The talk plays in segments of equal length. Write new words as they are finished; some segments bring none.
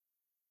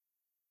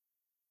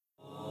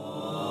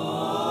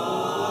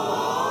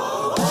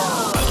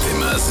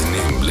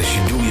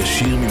לשידור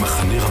ישיר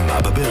ממחנה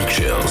רמה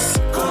בברקשיירס.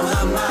 כל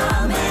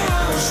רמה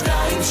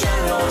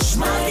 102.3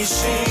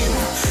 מרגישים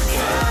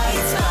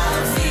קיץ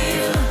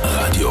באוויר.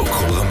 רדיו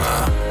כל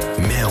רמה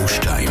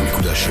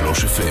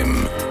 102.3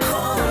 FM.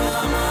 כל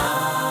רמה.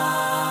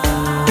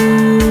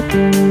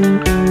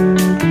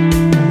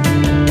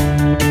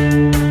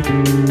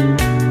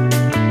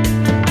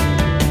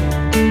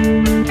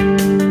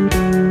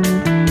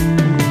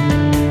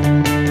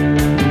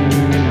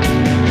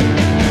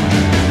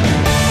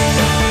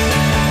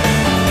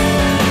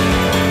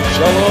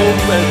 Shalom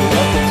and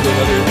welcome to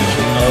another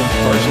edition of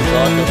Parsha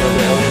Talk of Rabbis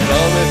Eliot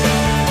Malomet.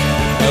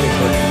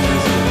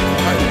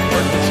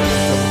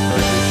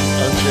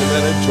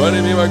 And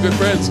joining me, my good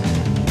friends,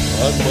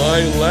 on my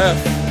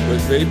left, but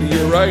maybe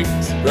you're right,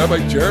 Rabbi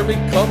Jeremy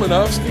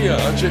Kalmanofsky,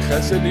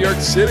 Chesler, New York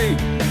City,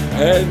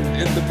 and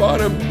in the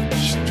bottom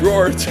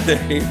drawer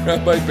today,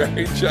 Rabbi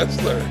Barry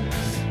Chesler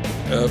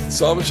of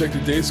Solomon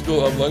Schechter Day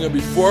School of London.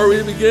 Before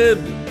we begin,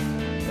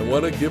 I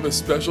want to give a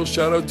special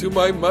shout out to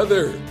my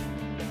mother.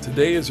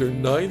 Today is her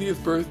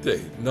 90th birthday.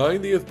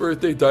 90th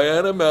birthday,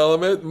 Diana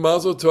Malomet,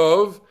 Mazel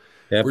Tov.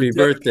 Happy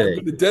birthday.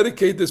 I'm going to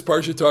dedicate this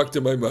Parsha Talk to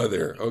my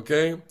mother,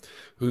 okay,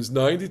 who's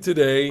 90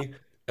 today,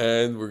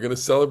 and we're going to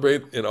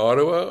celebrate in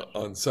Ottawa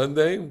on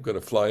Sunday. I'm going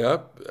to fly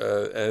up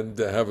and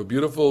have a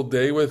beautiful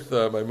day with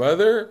my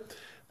mother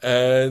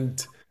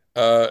and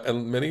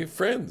many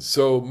friends.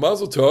 So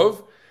Mazel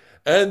Tov.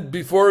 And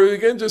before we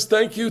begin, just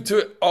thank you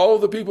to all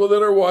the people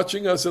that are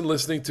watching us and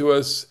listening to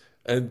us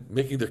and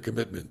making their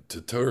commitment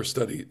to Torah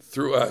study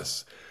through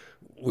us.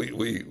 We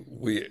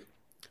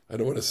I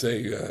don't want to say,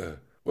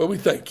 we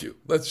thank you.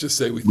 Let's just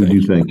say we thank you. We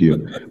do thank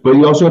you. But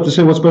you also have to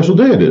say what special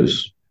day it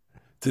is.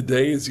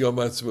 Today is Yom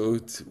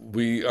Ha-atzma'ut.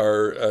 We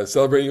are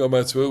celebrating Yom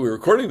Ha-atzma'ut. We're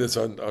recording this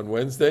on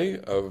Wednesday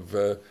of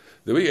the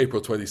week,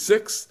 April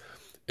 26th,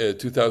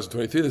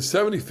 2023, the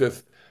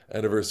 75th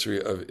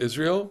anniversary of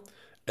Israel.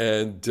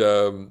 And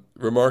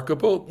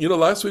remarkable. You know,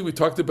 last week we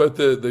talked about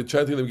the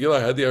chanting of the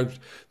Megillah. I had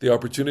the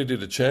opportunity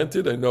to chant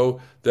it. I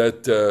know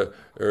that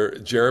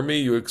Jeremy,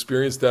 you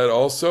experienced that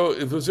also.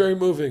 It was very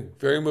moving,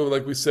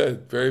 like we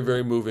said, very,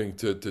 very moving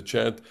to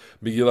chant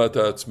Megillat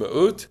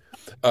Ha'atzma'ut.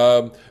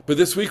 But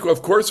this week,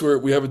 of course,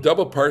 we have a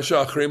double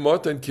Parsha, Aharai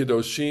Mot and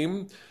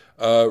Kedoshim,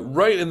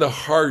 right in the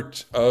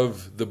heart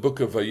of the book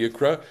of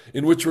Vayikra,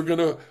 in which we're going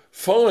to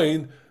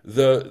find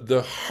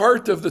the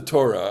heart of the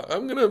Torah.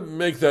 I'm going to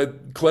make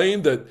that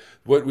claim that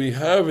what we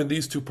have in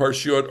these two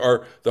parshiot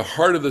are the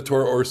heart of the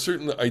Torah, or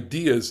certain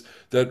ideas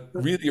that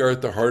really are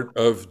at the heart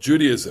of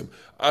Judaism.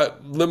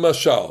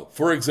 Lemashal,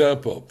 for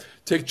example,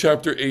 take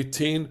chapter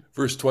 18,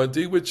 verse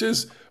 20, which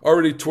is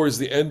already towards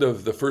the end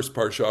of the first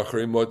parsha,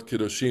 Aharai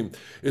Mot-Q'doshim.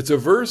 It's a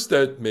verse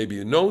that may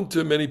be known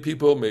to many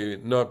people, may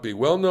not be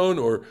well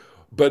known,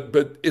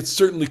 but it's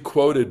certainly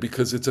quoted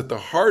because it's at the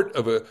heart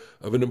of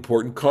an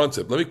important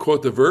concept. Let me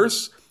quote the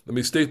verse. Let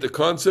me state the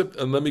concept,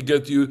 and let me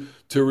get you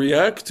to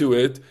react to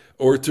it,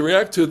 or to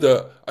react to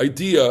the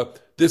idea.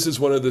 This is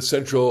one of the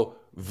central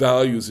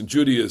values in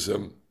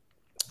Judaism.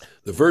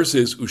 The verse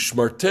is,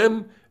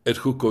 Ushmartem et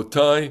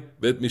chukotai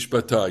vet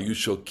mishpatai. You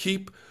shall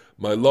keep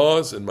my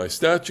laws and my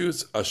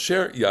statutes,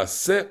 asher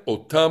yaseh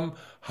otam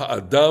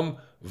ha'adam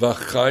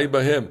v'chai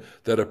bahem.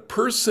 That a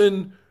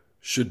person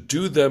should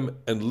do them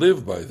and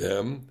live by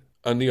them.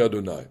 Ani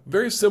Adonai. A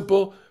very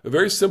simple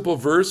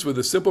verse with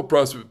a simple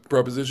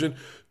proposition.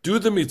 Do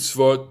the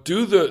mitzvot,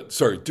 do the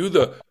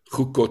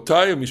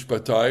chukotai and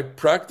mishpatai,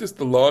 practice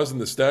the laws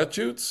and the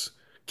statutes,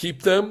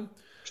 keep them,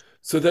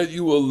 so that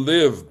you will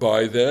live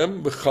by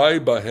them, v'chai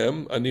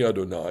bahem, ani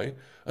Adonai.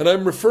 And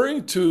I'm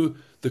referring to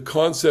the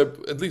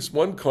concept, at least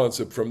one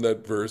concept from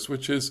that verse,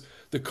 which is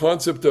the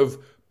concept of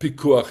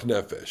pikuach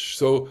nefesh.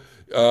 So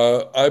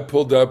I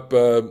pulled up,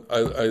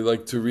 I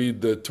like to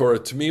read the Torah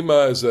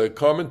Tamima as a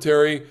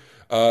commentary,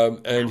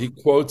 and he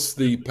quotes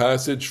the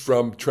passage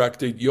from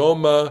Tractate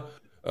Yoma,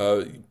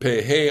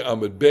 Pehe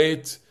Amud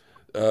Beit,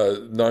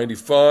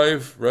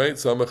 95, right?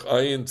 Samach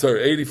Ayin,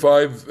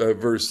 85,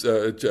 verse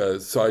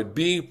side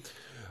B.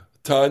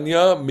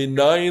 Tanya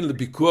minayin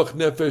lepikuach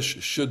nefesh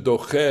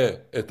shedoche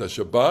et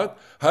Shabbat.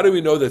 How do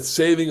we know that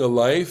saving a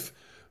life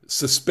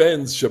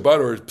suspends Shabbat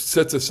or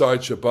sets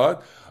aside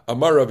Shabbat?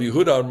 Amar Rabbi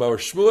Yehuda, Amar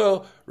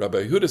Shmuel.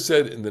 Rabbi Yehuda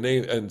said in the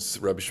name, and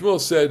Rabbi Shmuel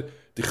said,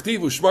 Tichtiv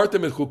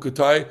ushmartem et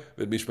chukotai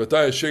vet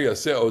mishpatai asher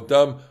yaseh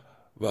odam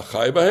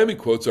v'chai bahem. He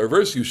quotes our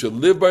verse, you shall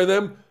live by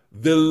them,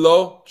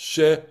 v'lo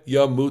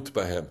sheyamut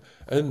bahem,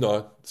 and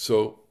not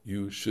so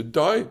you should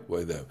die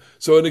by them.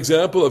 So an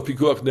example of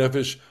pikuach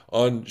nefesh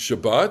on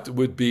Shabbat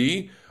would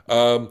be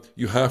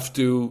you have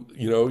to,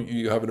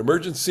 you have an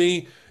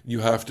emergency, you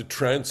have to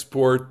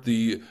transport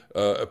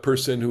a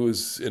person who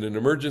is in an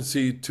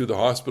emergency to the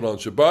hospital on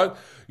Shabbat.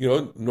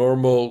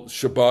 Normal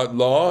Shabbat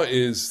law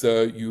is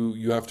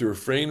you have to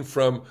refrain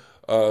from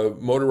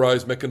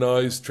motorized,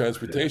 mechanized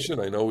transportation.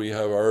 I know we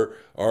have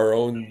our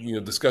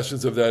own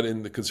discussions of that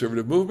in the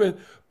conservative movement,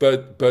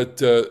 but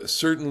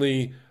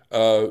certainly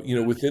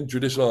within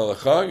traditional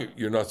halacha,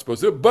 you're not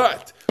supposed to.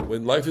 But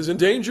when life is in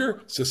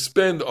danger,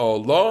 suspend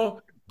all law,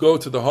 go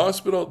to the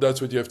hospital.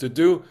 That's what you have to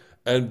do.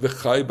 and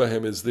v'chai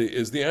bahem is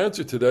the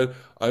answer to that.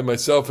 I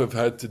myself have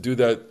had to do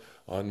that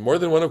on more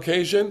than one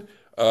occasion,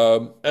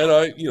 and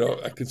I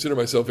consider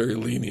myself very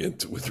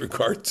lenient with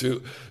regard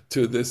to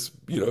this.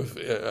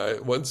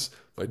 Once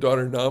my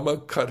daughter Nama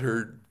cut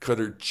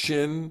her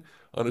chin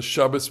on a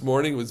Shabbos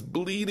morning, was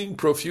bleeding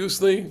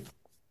profusely.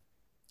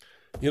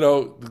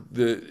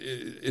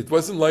 It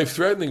wasn't life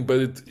threatening,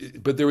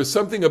 but there was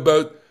something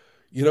about,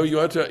 you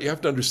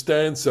have to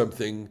understand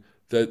something,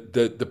 that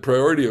the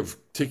priority of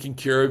taking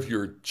care of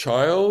your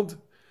child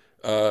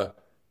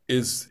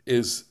is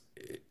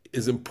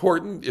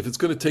important. If it's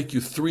going to take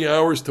you 3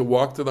 hours to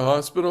walk to the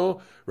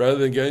hospital, rather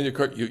than get in your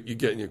car, you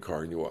get in your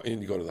car and you walk,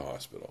 and you go to the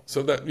hospital.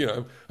 So that,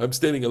 I'm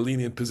stating a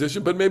lenient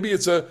position, but maybe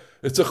it's a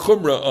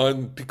chumrah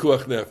on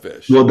pikuach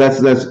nefesh. Well, that's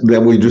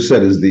that what you just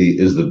said is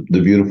the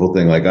beautiful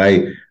thing. Like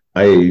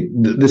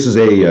this is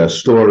a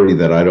story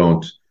that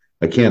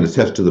I can't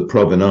attest to the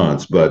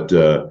provenance, but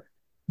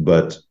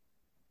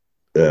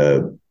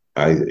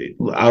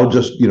I'll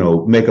just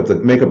make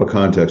up a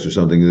context or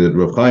something. That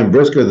Rav Chaim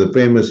Brisker, the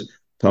famous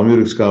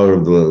Talmudic scholar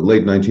of the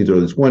late 19th,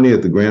 early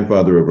 20th, the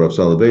grandfather of Rav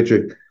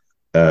Soloveitchik,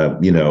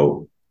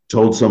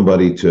 told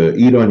somebody to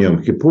eat on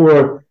Yom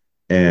Kippur,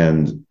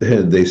 and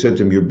they said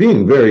to him, "You're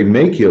being very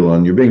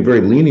makil, you're being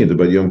very lenient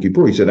about Yom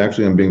Kippur." He said,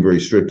 "Actually, I'm being very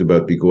strict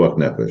about pikuach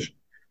nefesh.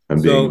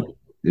 I'm being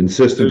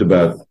insistent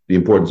about the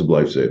importance of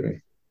life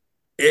saving."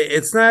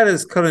 It's not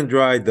as cut and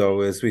dried, though,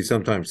 as we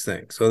sometimes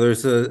think. So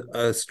there's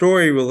a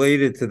story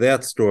related to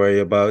that story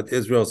about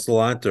Israel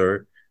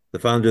Salanter, the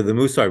founder of the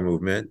Musar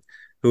movement,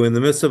 who in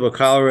the midst of a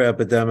cholera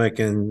epidemic,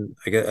 and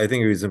I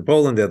think he was in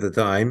Poland at the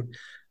time,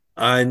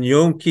 on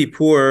Yom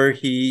Kippur,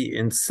 he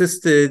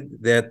insisted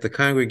that the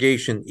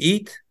congregation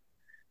eat,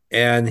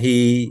 and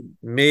he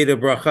made a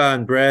bracha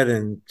on bread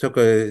and took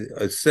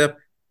a sip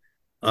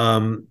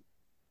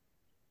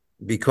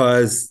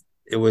because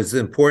it was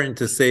important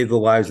to save the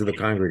lives of the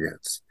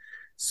congregants.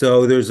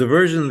 So there's a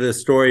version of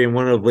this story in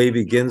one of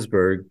Levi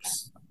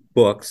Ginsburg's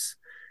books,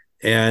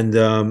 and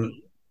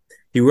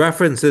he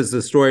references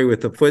the story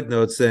with a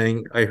footnote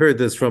saying, "I heard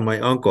this from my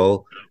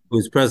uncle,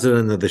 who's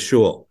president of the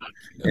shul."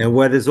 And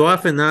what is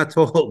often not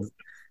told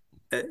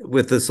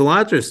with the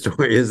Salanter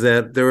story is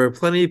that there were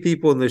plenty of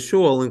people in the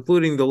shul,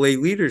 including the lay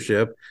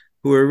leadership,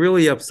 who were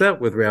really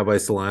upset with Rabbi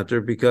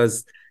Salanter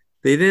because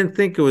they didn't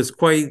think it was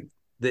quite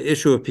the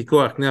issue of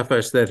pikuach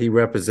nefesh that he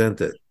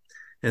represented.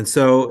 And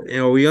so,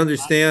 we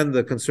understand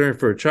the concern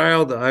for a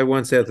child. I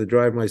once had to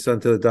drive my son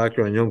to the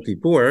doctor on Yom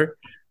Kippur,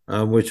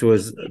 which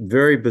was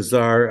very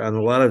bizarre on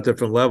a lot of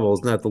different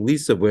levels, not the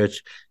least of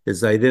which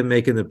is I didn't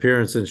make an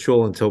appearance in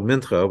shul until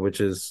Mincha,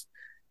 which is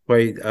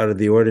quite out of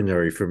the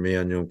ordinary for me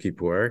on Yom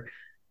Kippur.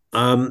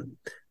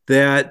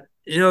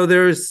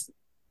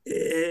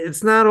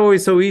 It's not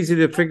always so easy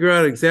to figure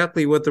out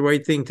exactly what the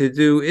right thing to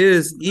do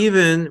is,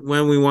 even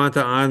when we want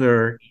to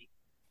honor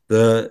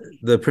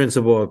the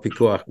principle of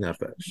pikuach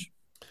nefesh.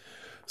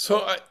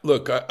 So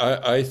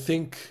I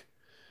think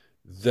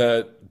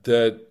that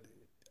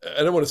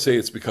I don't want to say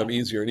it's become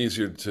easier and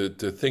easier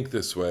to think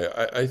this way.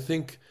 I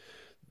think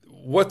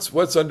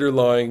what's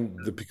underlying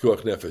the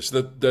pikuach nefesh,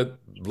 that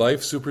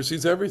life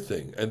supersedes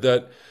everything, and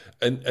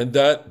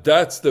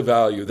that's the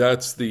value,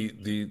 that's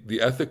the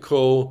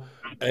ethical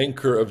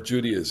anchor of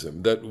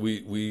Judaism, that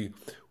we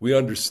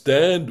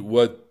understand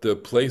what the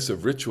place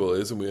of ritual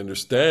is, and we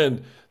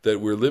understand that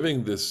we're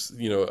living this,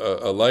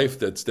 a life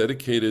that's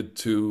dedicated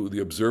to the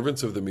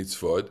observance of the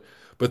mitzvot,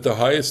 but the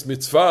highest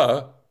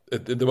mitzvah,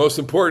 the most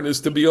important, is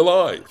to be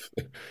alive.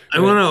 I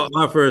want to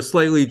offer a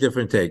slightly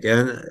different take,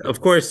 and of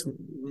course,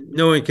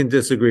 no one can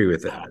disagree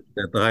with that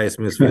the highest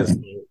mitzvah is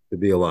to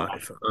be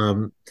alive.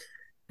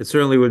 It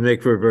certainly would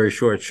make for a very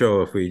short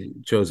show if we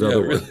chose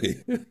otherwise.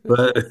 Really.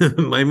 But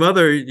my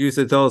mother used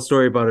to tell a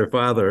story about her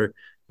father,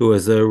 who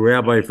was a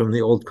rabbi from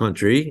the old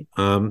country,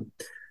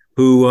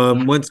 who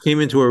once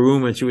came into her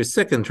room when she was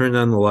sick and turned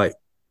on the light.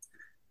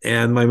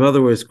 And my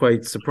mother was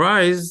quite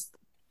surprised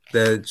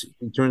that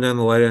she turned on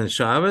the light on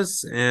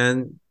Shabbos,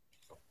 and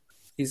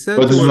he said,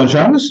 "But this was on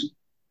Shabbos?"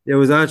 It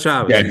was on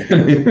Shabbos.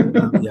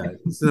 Yeah,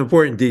 it's an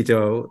important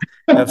detail.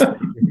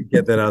 Absolutely,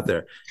 get that out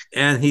there.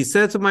 And he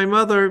said to my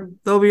mother,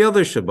 "There'll be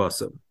other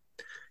Shabbosim."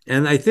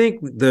 And I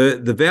think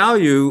the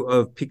value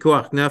of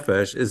pikuach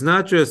nefesh is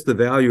not just the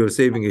value of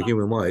saving a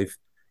human life.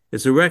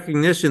 It's a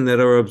recognition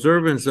that our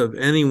observance of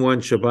any one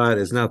Shabbat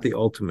is not the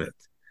ultimate.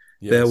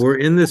 Yes. That we're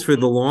in this for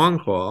the long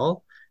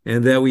haul,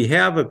 and that we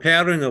have a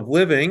pattern of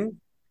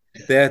living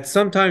that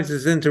sometimes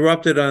is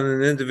interrupted on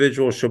an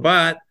individual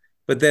Shabbat,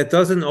 but that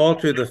doesn't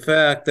alter the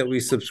fact that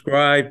we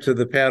subscribe to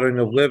the pattern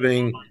of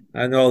living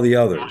on all the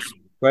others,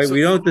 right?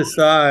 We don't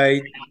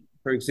decide,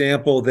 for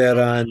example, that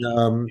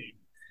on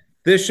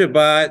this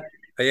Shabbat,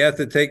 I have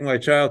to take my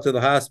child to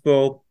the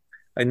hospital.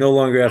 I no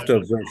longer have to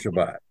observe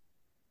Shabbat.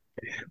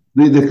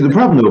 The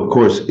problem, though, of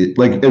course,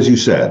 like as you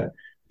said,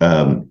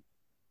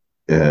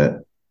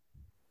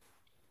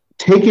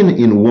 taken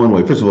in one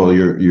way. First of all,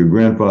 your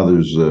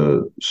grandfather's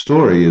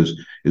story is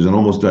an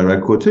almost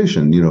direct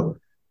quotation. Halal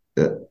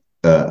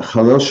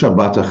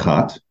Shabbat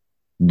achat,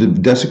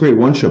 desecrate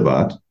one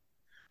Shabbat,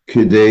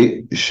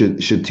 Kidei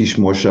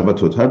shetishmor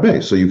Shabbatot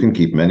harbe, so you can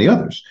keep many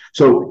others.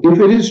 So if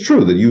it is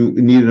true that you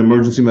need an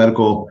emergency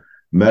medical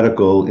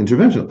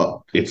intervention,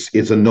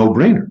 it's a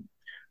no-brainer.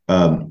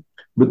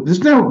 But this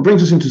now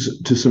brings us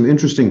into some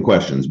interesting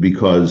questions,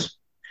 because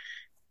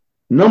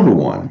number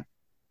one,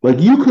 like,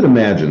 you could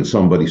imagine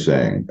somebody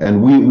saying,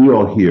 and we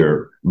all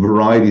hear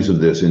varieties of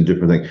this in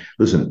different things.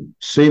 Listen,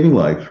 saving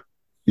life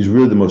is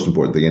really the most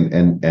important thing,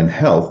 and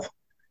health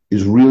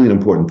is really an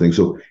important thing.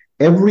 So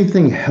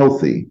everything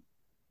healthy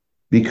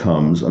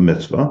becomes a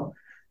mitzvah,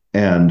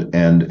 and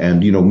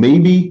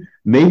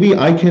maybe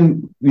I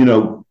can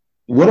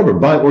whatever,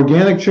 buy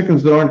organic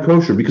chickens that aren't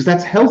kosher, because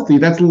that's healthy,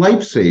 that's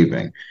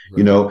life-saving.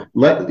 Right.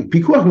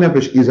 Pikuach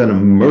nefesh is an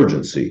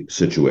emergency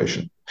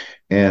situation.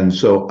 And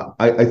so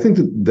I think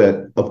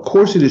that of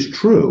course it is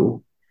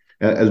true,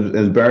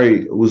 as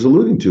Barry was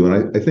alluding to,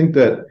 and I think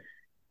that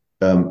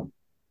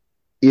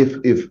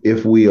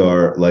if we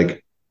are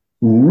like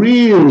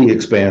really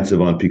expansive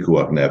on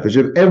pikuach nefesh,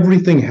 if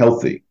everything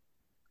healthy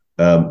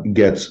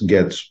gets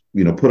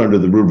put under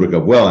the rubric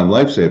of, well, I'm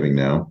life-saving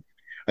now,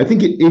 I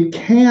think it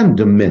can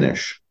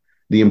diminish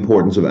the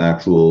importance of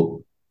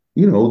actual,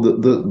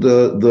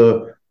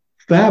 the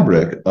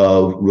fabric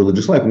of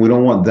religious life, and we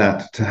don't want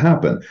that to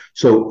happen.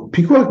 So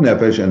pikuach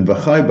nefesh and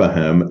v'chai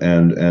bahem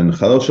and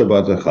chalel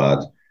Shabbat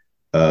echad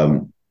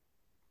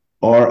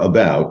are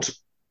about,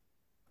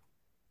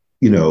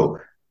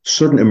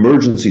 certain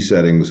emergency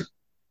settings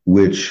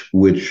which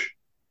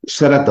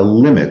set out the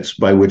limits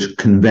by which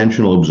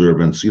conventional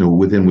observance,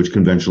 within which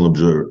conventional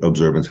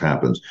observance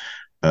happens.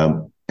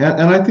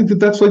 And I think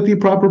that's like the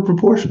proper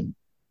proportion.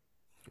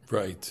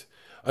 Right.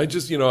 I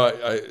just,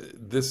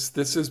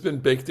 this has been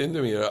baked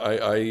into me. I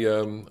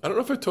don't know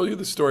if I told you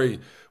the story.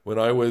 When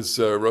I was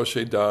Rosh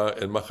Hashanah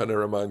in Machane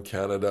Ramah in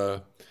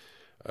Canada,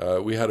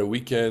 we had a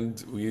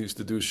weekend. We used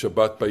to do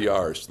Shabbat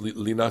Bayar,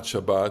 Linat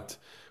Shabbat.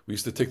 We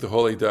used to take the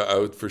whole Eidah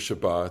out for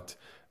Shabbat.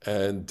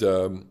 And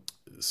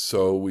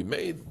so we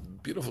made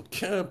beautiful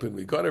camp, and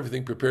we got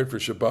everything prepared for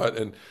Shabbat.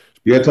 And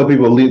you gotta tell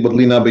people what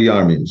Lina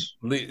Bayar means.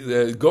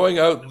 Going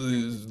out,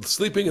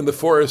 sleeping in the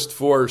forest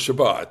for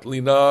Shabbat.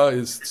 Lina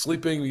is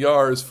sleeping,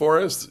 Yar is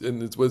forest,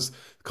 and it was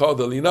called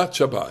the Linat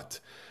Shabbat,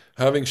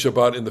 having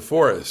Shabbat in the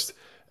forest.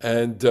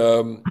 And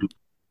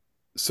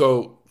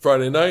so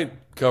Friday night,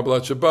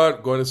 Kabbalat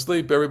Shabbat, going to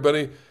sleep,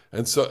 everybody.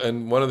 And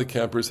one of the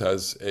campers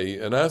has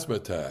an asthma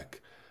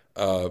attack,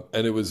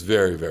 and it was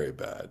very, very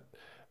bad.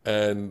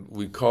 And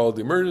we called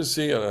the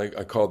emergency, and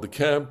I called the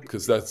camp,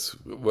 because that's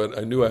what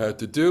I knew I had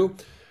to do.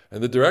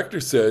 And the director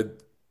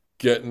said,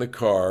 get in the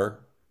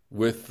car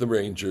with the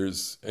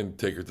Rangers and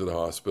take her to the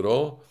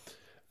hospital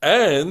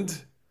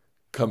and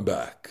come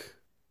back.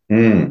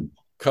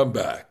 Come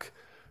back.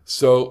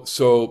 So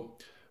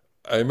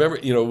I remember,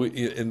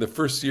 in the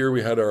first year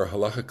we had our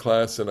halacha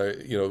class, and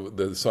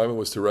the assignment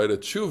was to write a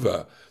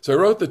tshuva. So I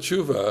wrote the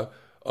tshuva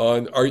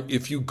on,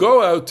 if you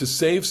go out to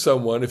save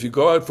someone, if you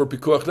go out for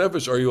pikuach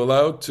nefesh, are you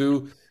allowed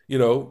to,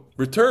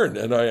 return?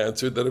 And I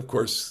answered that, of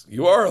course,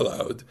 you are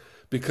allowed,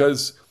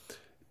 because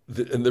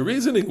and the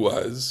reasoning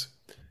was,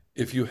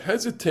 if you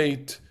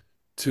hesitate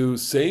to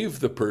save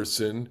the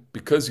person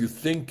because you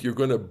think you're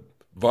going to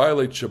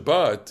violate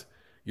Shabbat,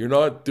 you're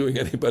not doing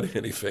anybody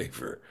any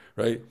favor,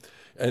 right?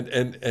 And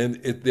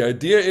the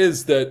idea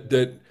is that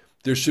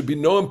there should be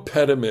no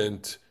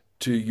impediment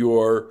to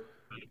your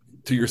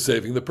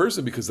saving the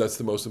person, because that's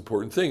the most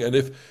important thing. And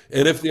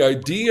if the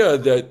idea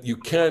that you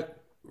can't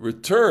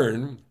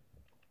return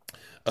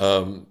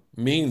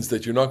means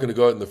that you're not going to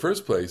go out in the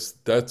first place,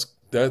 that's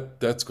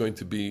going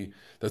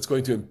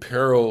to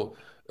imperil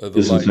the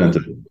life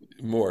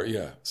more.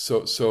 Yeah.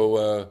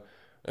 So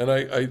and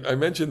I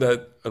mentioned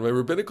that on my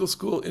rabbinical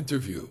school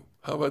interview.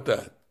 How about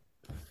that?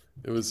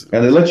 It was,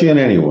 and they let you in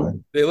anyway.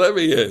 They let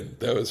me in.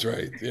 That was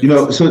right.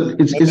 Yes. So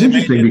it's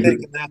interesting because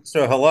take an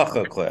extra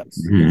halacha class.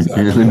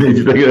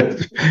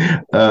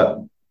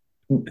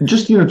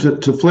 Just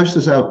to flesh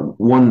this out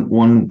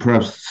one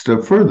perhaps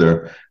step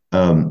further.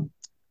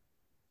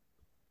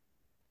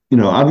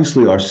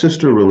 Obviously our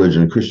sister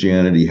religion,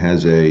 Christianity,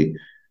 has a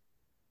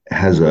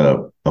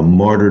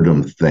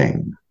martyrdom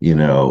thing,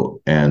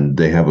 and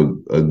they have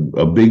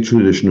a big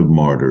tradition of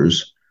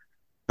martyrs.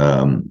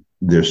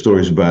 There's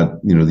stories about,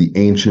 the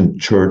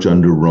ancient church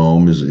under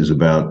Rome is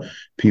about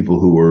people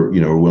who were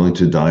willing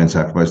to die and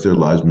sacrifice their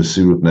lives,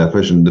 Mesirut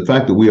Nefesh. And the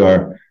fact that we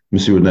are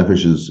Mesirut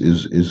Nefesh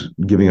is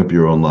giving up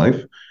your own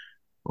life.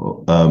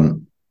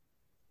 And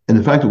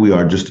the fact that we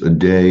are just a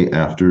day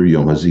after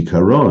Yom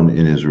HaZikaron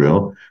in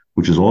Israel,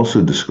 which is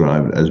also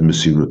described as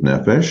Mesirut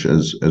Nefesh,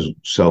 as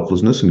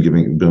selflessness and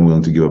being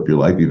willing to give up your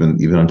life,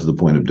 even unto the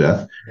point of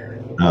death.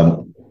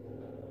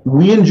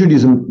 We in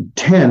Judaism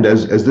tend,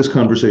 as this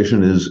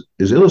conversation is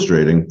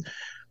illustrating,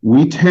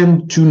 we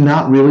tend to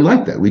not really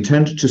like that. We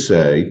tend to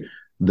say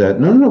that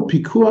no,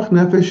 pikuach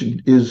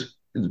nefesh is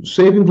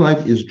saving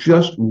life is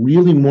just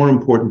really more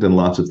important than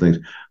lots of things,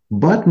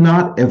 but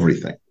not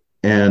everything.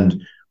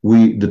 And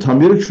the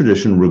Talmudic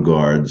tradition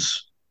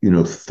regards,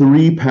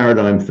 three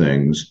paradigm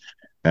things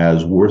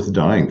as worth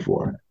dying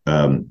for.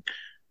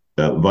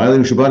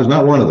 Violating Shabbat is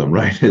not one of them,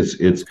 right?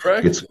 It's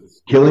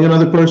killing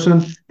another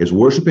person, it's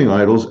worshiping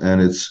idols,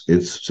 and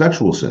it's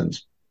sexual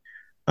sins.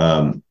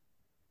 Um,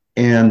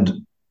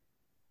 and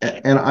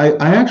I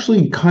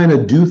actually kind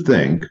of do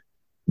think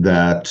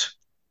that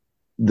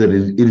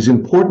it is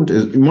important,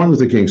 as Martin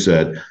Luther King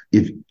said,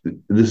 if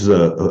this is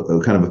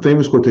a kind of a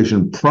famous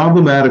quotation,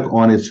 problematic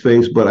on its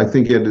face, but I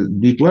think at a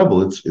deep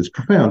level, it's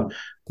profound.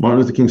 Martin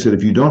Luther King said,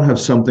 if you don't have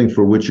something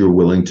for which you're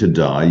willing to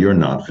die, you're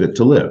not fit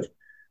to live.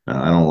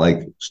 I don't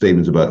like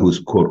statements about who's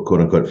quote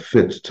unquote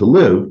fit to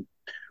live,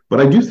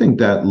 but I do think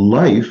that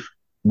life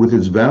with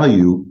its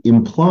value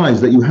implies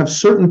that you have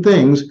certain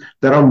things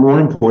that are more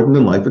important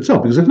than life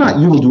itself. Because if not,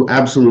 you will do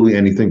absolutely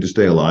anything to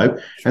stay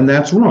alive, and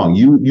that's wrong.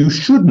 You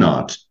should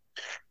not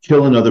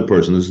kill another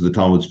person. This is the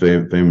Talmud's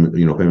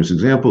famous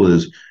example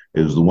is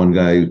the one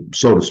guy,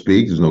 so to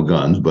speak. There's no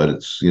guns, but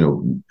it's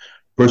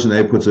person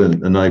A puts a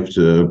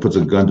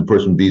gun to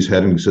person B's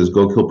head and says,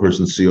 "Go kill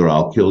person C, or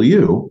I'll kill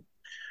you."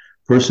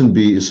 Person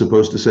B is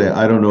supposed to say,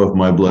 "I don't know if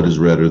my blood is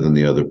redder than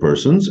the other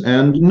person's,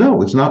 and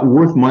no, it's not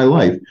worth my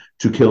life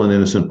to kill an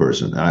innocent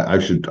person. I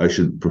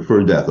should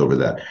prefer death over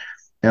that."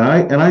 And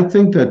I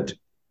think that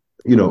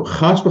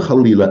chas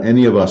v'chalila,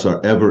 any of us are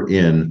ever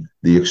in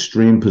the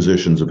extreme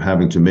positions of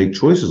having to make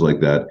choices like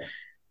that.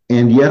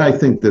 And yet I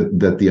think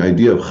that the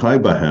idea of chai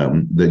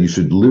bahem, that you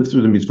should live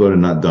through the mitzvot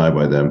and not die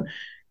by them,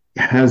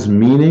 has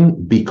meaning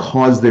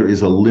because there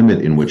is a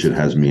limit in which it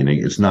has meaning.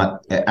 It's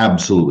not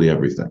absolutely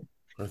everything.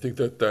 I think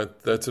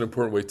that's an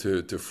important way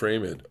to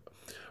frame it.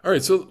 All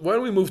right, so why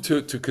don't we move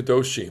to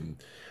Kedoshim,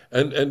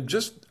 and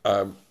just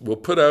we'll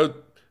put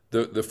out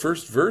the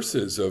first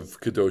verses of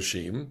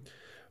Kedoshim.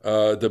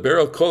 Daber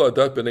al kol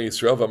adat b'nei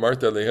Yisrael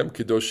v'amarta alehem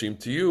kedoshim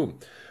to you.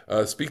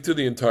 Speak to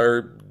the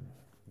entire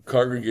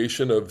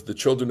congregation of the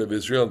children of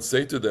Israel and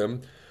say to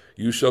them,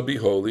 "You shall be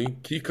holy,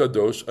 ki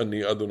kadosh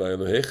ani Adonai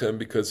Elohechem,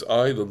 because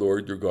I, the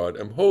Lord your God,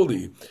 am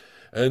holy."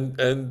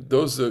 And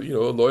those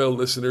loyal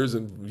listeners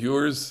and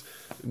viewers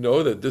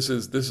know that this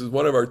is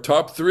one of our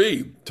top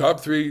three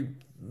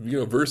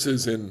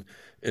verses in.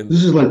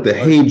 This is like the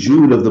Hey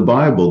Jude of the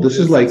Bible. This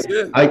is like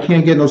I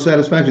can't get no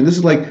satisfaction. This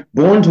is like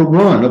Born to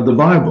Run of the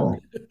Bible.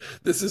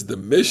 This is the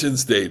mission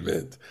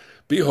statement.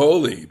 Be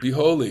holy, be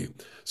holy.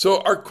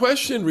 So our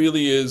question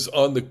really is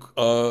on the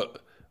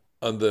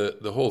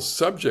whole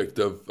subject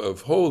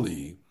of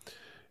holy.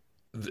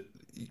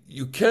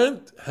 You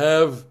can't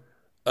have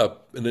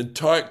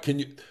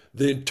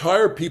the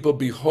entire people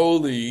be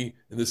holy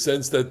in the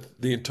sense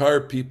that the entire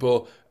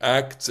people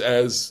acts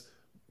as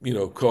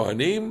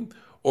Kohanim,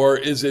 or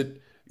is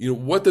it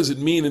what does it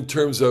mean in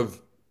terms of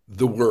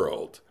the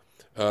world?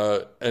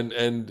 This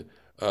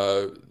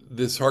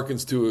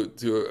harkens to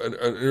an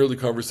early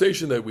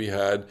conversation that we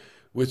had,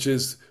 which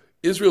is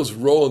Israel's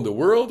role in the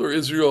world or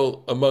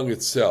Israel among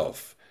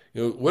itself.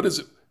 What is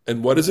it,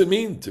 and what does it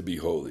mean to be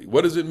holy?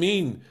 What does it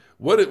mean?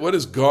 What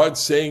is God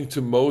saying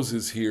to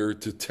Moses here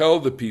to tell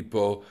the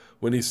people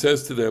when he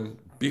says to them,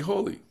 "Be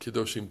holy,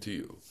 Kedoshim to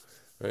you,"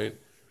 right?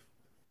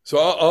 So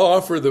I'll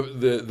offer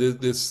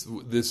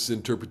this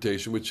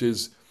interpretation, which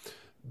is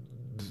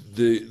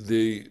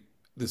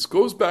this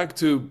goes back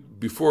to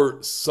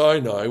before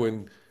Sinai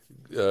when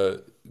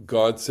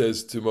God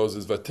says to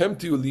Moses, "Vatem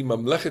tiyu li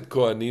mamlechet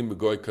kohanim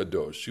v'goy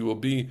kadosh." You will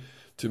be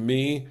to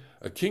me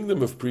a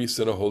kingdom of priests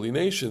and a holy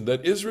nation.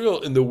 That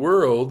Israel in the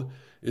world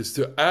is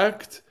to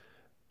act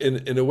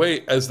in a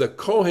way as the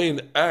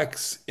Kohen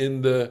acts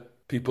in the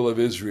people of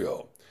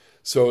Israel.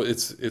 So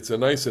it's a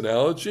nice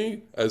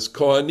analogy. As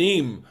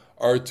Kohanim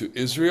are to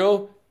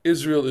Israel,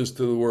 Israel is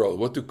to the world.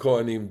 What do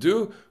Kohanim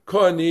do?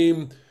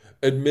 Kohanim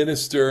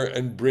administer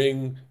and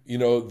bring,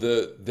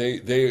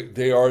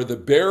 they are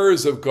the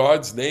bearers of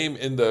God's name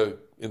in the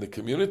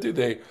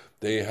community.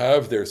 They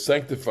have their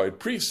sanctified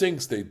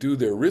precincts. They do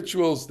their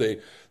rituals. They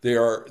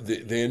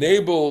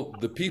enable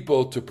the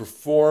people to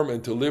perform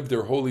and to live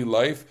their holy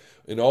life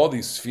in all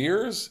these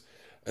spheres,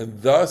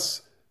 and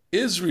thus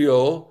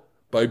Israel,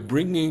 by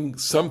bringing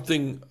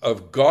something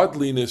of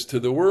godliness to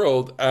the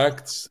world,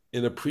 acts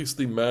in a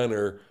priestly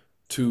manner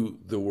to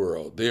the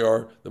world. They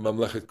are the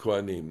Mamlechet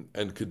Kohanim.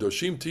 And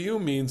Kedoshim to you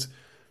means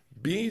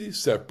be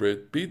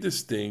separate, be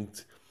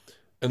distinct,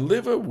 and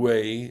live a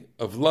way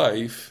of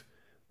life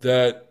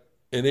that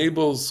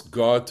enables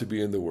God to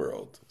be in the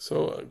world.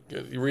 So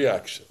your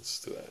reactions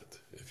to that,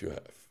 if you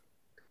have.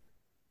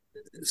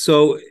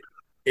 So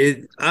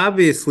it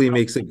obviously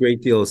makes a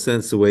great deal of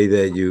sense the way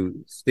that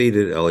you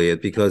stated,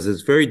 Elliot, because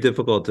it's very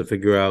difficult to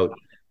figure out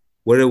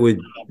what it would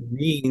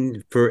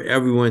mean for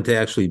everyone to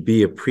actually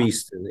be a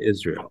priest in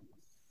Israel.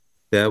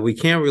 That we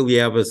can't really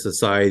have a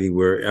society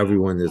where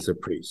everyone is a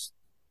priest.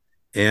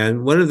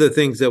 And one of the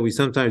things that we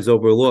sometimes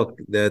overlook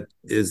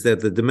is that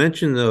the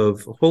dimension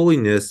of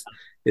holiness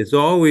is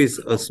always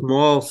a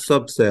small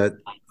subset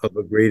of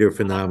a greater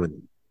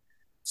phenomenon.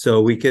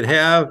 So we could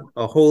have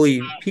a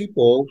holy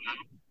people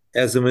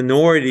as a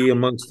minority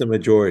amongst the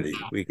majority.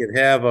 We could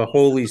have a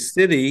holy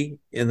city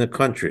in the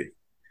country.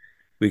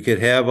 We could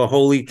have a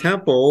holy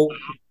temple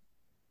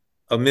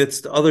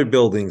amidst other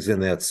buildings in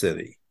that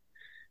city.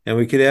 And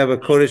we could have a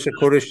Kodesh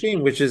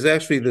HaKodeshim, which is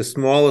actually the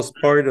smallest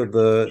part of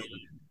the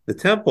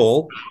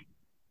temple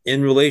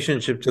in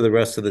relationship to the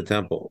rest of the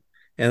temple.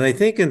 And I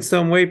think in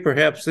some way,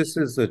 perhaps this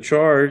is a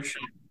charge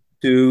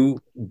to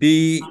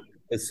be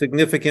a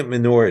significant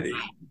minority.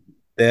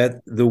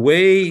 That the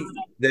way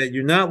that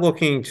you're not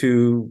looking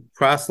to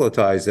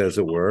proselytize, as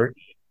it were,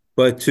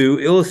 but to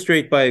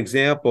illustrate by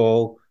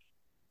example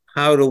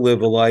how to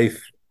live a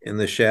life in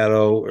the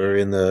shadow or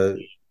in the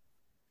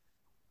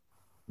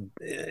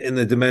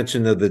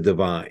dimension of the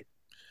divine.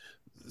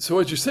 So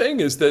what you're saying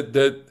is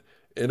that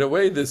in a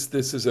way this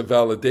is a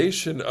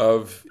validation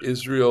of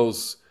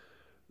Israel's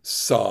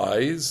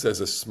size as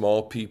a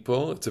small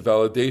people. It's a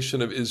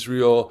validation of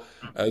Israel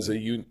as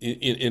in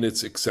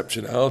its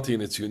exceptionality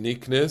and its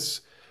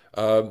uniqueness.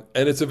 And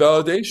it's a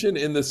validation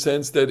in the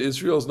sense that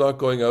Israel's not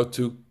going out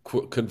to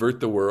convert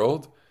the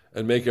world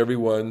and make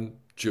everyone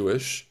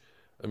Jewish.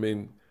 I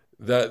mean,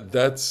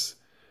 that's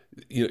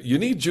you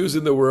need Jews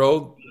in the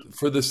world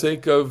for the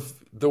sake of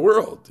the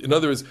world. In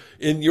other words,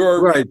 in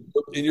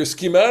your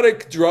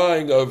schematic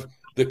drawing of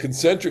the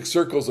concentric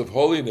circles of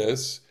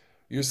holiness,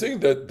 you're saying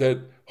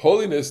that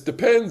holiness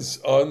depends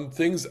on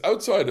things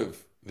outside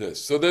of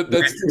this. So that's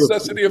the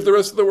necessity of the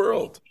rest of the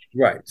world.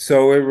 Right.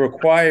 So it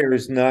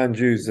requires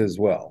non-Jews as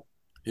well.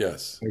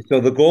 Yes. So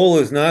the goal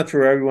is not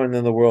for everyone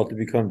in the world to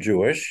become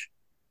Jewish,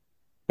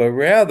 but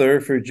rather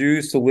for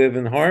Jews to live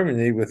in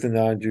harmony with the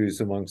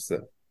non-Jews amongst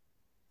them.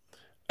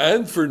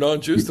 And for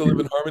non-Jews to live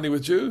in harmony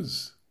with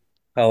Jews.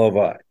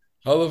 Halavai.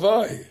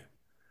 Halavai.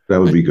 That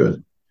would be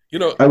good.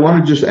 I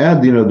want to just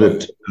add,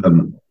 that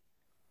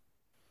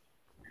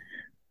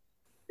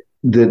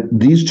that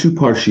these two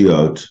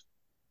parshiot,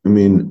 I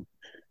mean,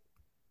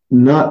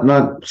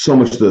 not so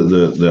much the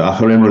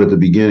Aharai Mot at the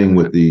beginning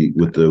with the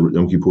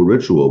Yom Kippur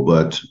ritual,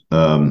 but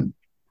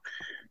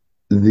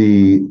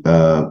the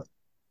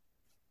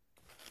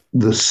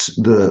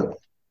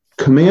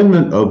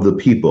commandment of the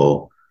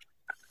people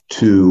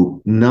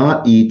to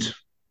not eat,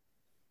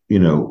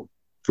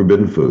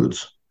 forbidden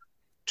foods,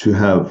 to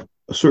have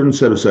a certain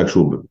set of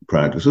sexual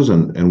practices,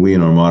 and we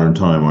in our modern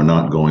time are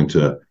not going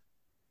to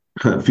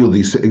feel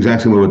these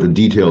exact same way with the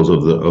details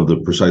of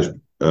the precise,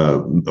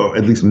 or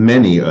at least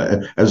many.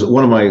 As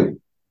one of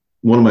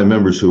my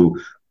members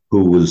who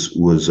was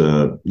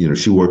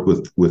she worked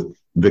with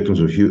victims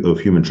of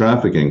human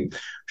trafficking.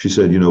 She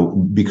said,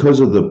 because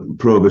of the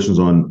prohibitions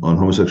on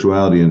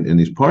homosexuality in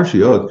these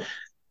parshiot,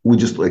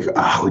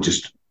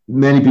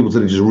 many people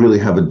today just really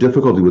have a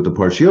difficulty with the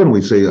parshiot, and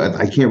we say,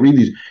 I can't read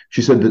these.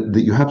 She said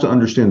that you have to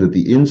understand that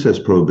the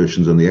incest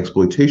prohibitions and the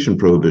exploitation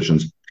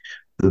prohibitions,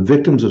 the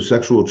victims of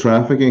sexual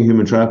trafficking,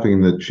 human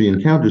trafficking that she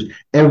encounters,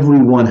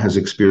 everyone has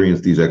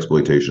experienced these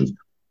exploitations.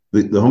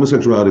 The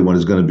homosexuality one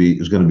is going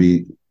to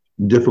be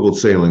difficult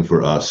sailing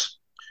for us,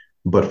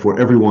 but for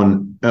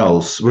everyone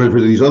else,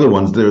 for these other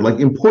ones, they're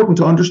important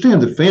to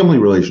understand that family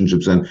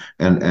relationships and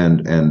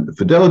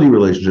fidelity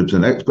relationships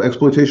and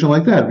exploitation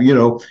like that,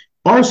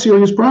 are a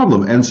serious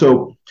problem. And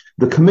so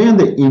the command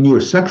that in your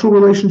sexual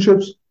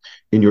relationships,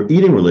 in your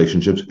eating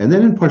relationships, and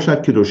then in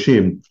Parshat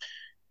Kedoshim,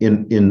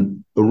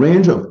 in a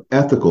range of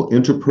ethical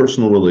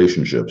interpersonal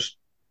relationships,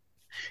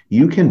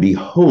 you can be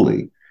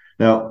holy.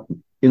 Now,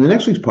 in the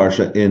next week's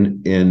Parsha,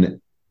 in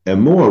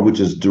Emor,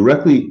 which is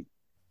directly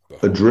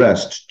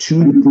addressed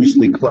to the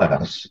priestly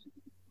class.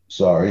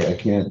 Sorry, I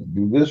can't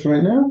do this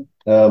right now.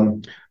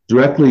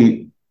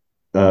 Directly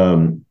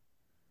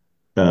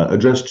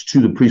addressed to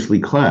the priestly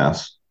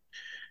class.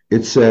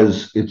 It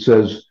says,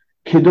 Kedoshim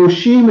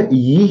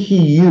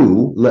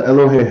yihiyu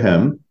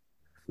le'elohehem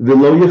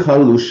v'lo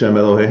yechalu shem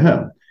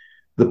Elohehem.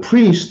 The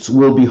priests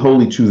will be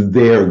holy to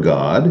their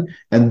God,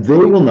 and they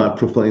will not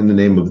profane the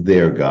name of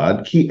their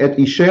God. Ki et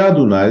ishei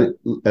Adonai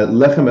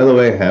lechem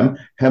Elohehem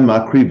hem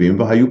makrivim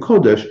v'hayu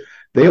kodesh.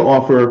 They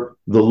offer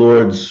the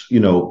Lord's,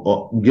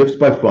 gifts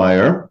by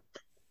fire.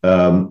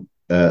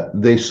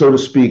 They, so to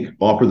speak,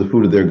 offer the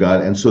food of their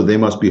God, and so they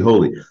must be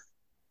holy.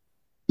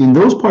 In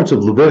those parts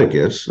of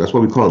Leviticus, that's why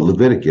we call it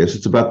Leviticus,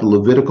 it's about the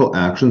Levitical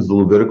actions, the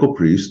Levitical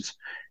priests,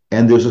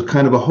 and there's a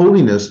kind of a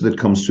holiness that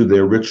comes to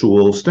their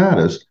ritual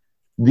status.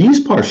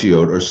 These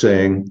parshiot are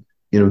saying,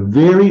 in a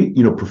very,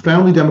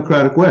 profoundly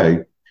democratic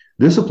way,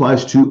 this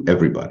applies to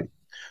everybody.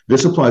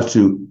 This applies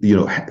to,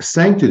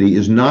 sanctity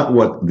is not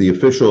what the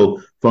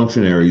official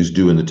functionaries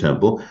do in the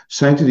temple.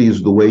 Sanctity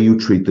is the way you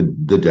treat the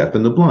deaf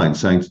and the blind.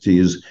 Sanctity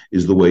is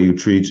the way you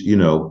treat,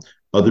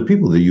 other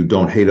people, that you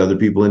don't hate other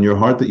people in your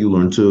heart, that you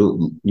learn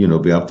to,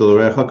 v'ahavta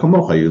l'reacha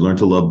kamocha, you learn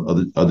to love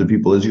other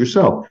people as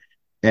yourself.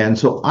 And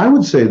so I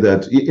would say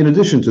that in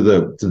addition to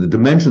the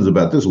dimensions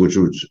about this, which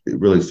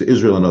relates to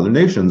Israel and other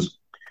nations,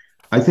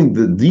 I think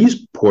that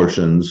these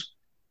portions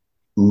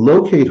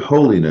locate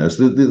holiness,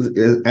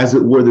 as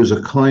it were. There's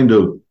a kind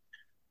of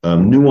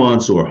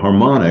nuance or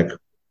harmonic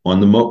on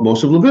the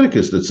most of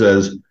Leviticus that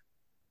says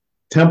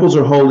temples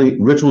are holy,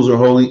 rituals are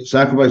holy,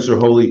 sacrifices are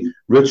holy,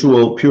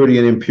 ritual, purity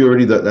and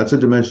impurity, that's a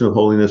dimension of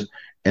holiness.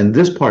 And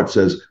this part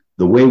says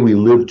the way we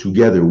live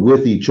together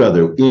with each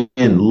other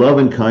in love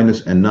and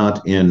kindness, and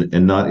not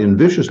in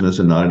viciousness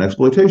and not in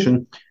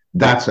exploitation.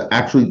 that's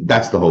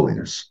the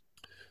holiness.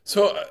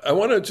 So I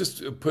want to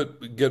just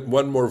get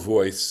one more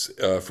voice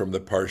from the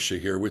Parsha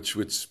here, which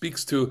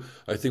speaks to,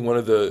 I think, one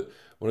of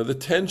the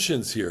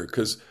tensions here,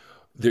 because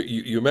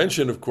you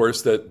mentioned, of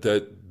course, that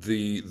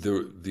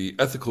the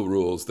ethical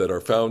rules that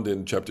are found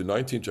in chapter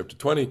 19, chapter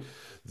 20,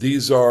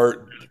 these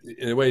are,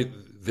 in a way,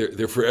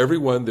 they're for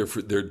everyone.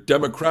 They're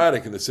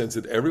democratic in the sense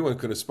that everyone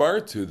can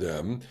aspire to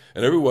them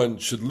and everyone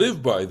should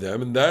live by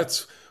them, and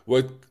that's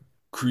what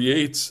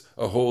creates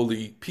a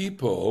holy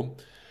people.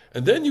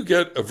 And then you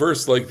get a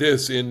verse like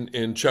this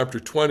in chapter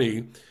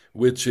 20,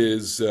 which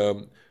is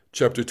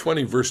chapter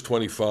 20, verse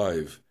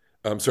 25.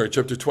 I'm sorry,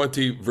 chapter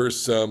 20,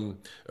 verse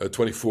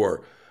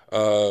 24.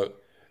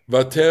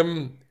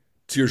 Vatem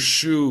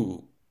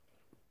tirshu.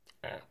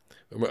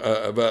 I'll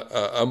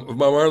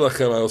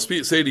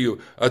say to you,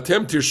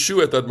 Atem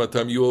tirshu et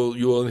admatam. You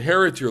will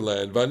inherit your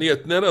land. Vani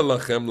atnena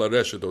lachem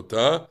lareshet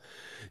ota.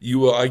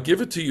 I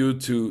give it to you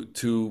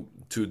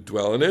to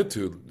dwell in it,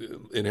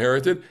 to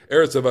inherit it.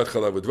 Eretz avat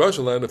chalav v'dvash,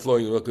 a land of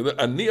flowing milk and honey.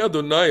 Ani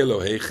Adonai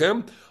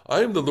Elohechem,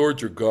 I am the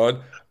Lord your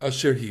God,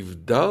 asher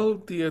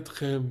hivdalti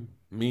etchem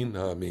min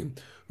ha'amim,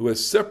 who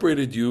has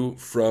separated you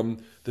from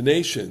the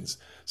nations.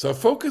 So I'll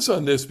focus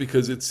on this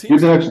because it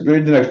seems...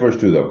 Read the next verse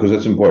too, though, because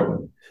it's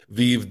important.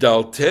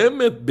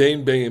 V'ivdaltem et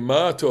bein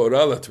be'ema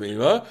Torah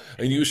latmeima,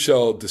 and you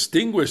shall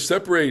distinguish,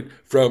 separate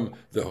from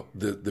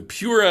the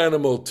pure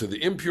animal to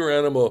the impure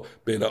animal,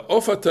 bein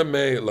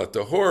ha'ofatameh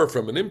latahor,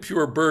 from an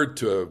impure bird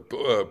to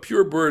a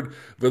pure bird,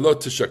 v'lo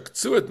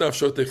teshakzu et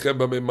nafshotechem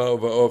b'meima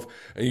uva'ov,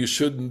 and you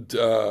shouldn't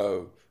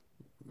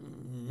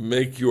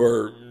make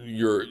your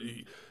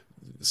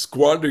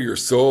squander your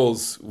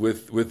souls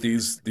with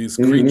these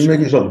creatures. You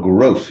make yourself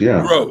gross,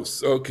 yeah.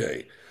 Gross,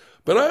 okay.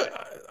 But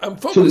I'm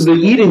focused. So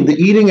the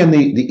eating and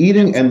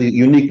the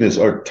uniqueness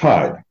are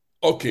tied.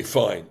 Okay,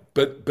 fine,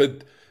 but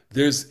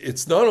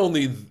it's not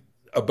only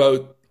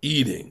about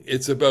eating;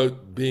 it's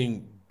about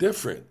being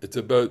different. It's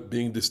about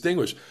being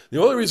distinguished.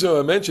 The only reason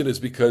I mention is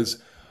because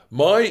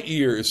my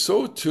ear is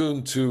so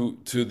tuned to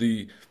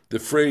the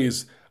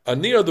phrase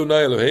 "Ani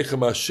Adonai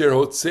Elohechem asher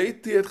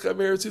hotzeiti etchem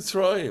eretz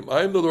Yitzrayim."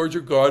 I am the Lord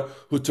your God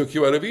who took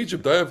you out of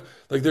Egypt.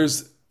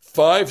 There's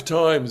 5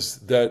 times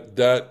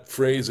that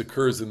phrase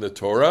occurs in the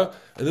Torah,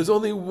 and there's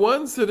only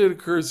once that it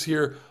occurs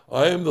here,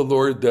 I am the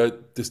Lord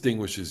that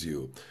distinguishes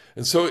you.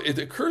 And so it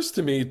occurs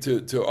to me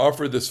to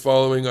offer this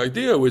following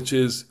idea, which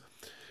is,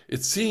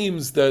 it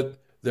seems that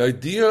the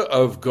idea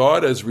of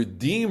God as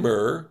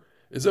Redeemer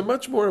is a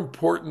much more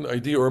important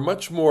idea, or a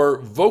much more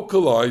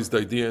vocalized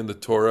idea in the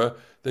Torah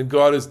than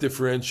God as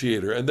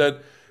differentiator. And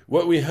that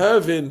what we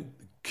have in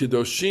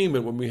Kedoshim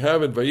and what we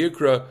have in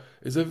Vayikra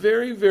is a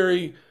very,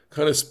 very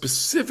kind of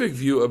specific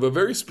view of a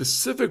very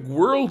specific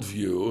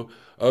worldview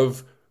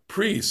of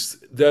priests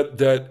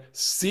that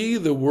see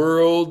the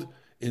world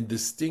in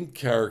distinct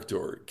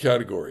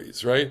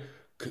categories, right?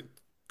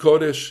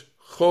 Kodesh,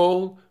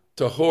 Chol,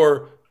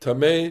 Tahor,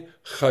 Tameh,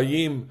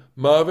 Chayim,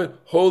 Mavet,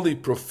 holy,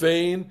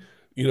 profane,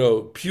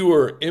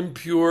 pure,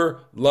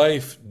 impure,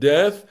 life,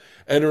 death.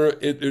 And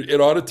it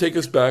ought to take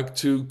us back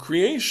to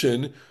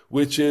creation,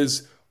 which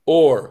is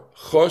Or,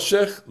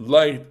 Choshech,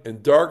 light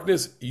and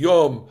darkness,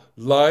 Yom,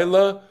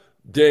 Laila,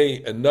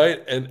 day and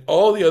night, and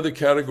all the other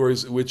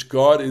categories in which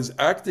God is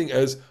acting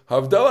as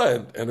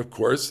Havdalah. And of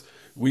course,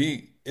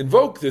 we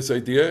invoke this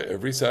idea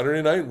every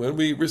Saturday night when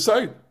we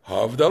recite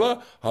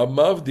Havdalah,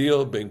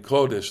 Hamavdil ben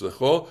Kodesh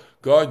Lechol.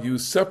 God, you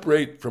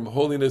separate from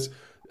holiness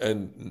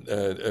and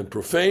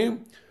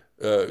profane.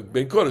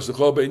 Ben Kodesh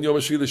Lechol ben Yom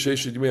HaShvi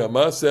l'Sheish Yimei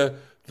HaMaseh,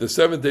 the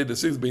 7th day, the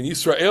 6th, ben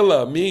Yisrael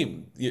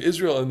Amim,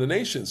 Israel and the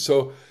nations.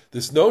 So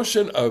this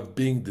notion of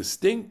being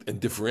distinct and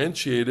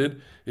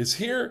differentiated is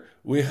here.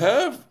 We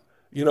have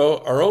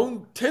our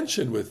own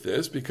tension with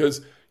this,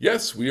 because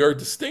yes, we are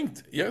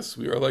distinct. Yes,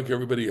 we are like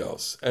everybody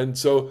else. And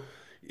so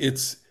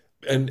it's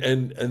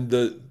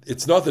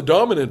it's not the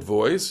dominant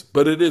voice,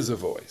 but it is a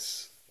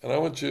voice. And I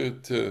want you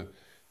to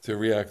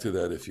react to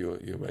that if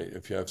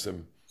you have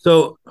some.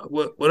 So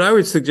what I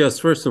would suggest,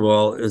 first of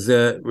all, is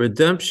that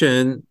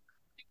redemption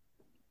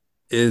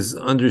is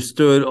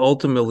understood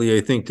ultimately,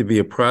 I think, to be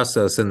a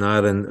process and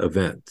not an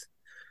event.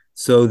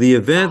 So the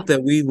event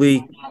that we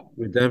link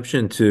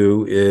redemption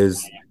to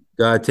is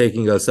God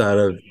taking us out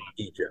of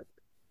Egypt.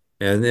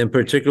 And in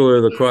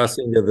particular, the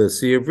crossing of the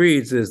Sea of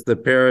Reeds is the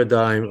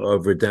paradigm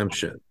of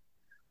redemption.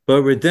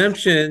 But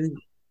redemption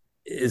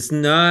does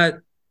not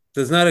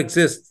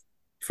exist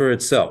for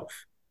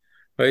itself,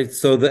 right?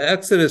 So the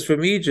Exodus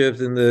from Egypt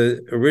in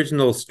the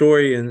original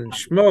story in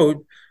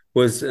Shemot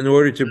was in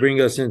order to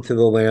bring us into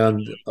the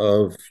land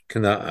of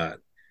Canaan,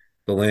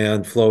 the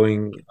land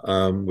flowing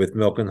with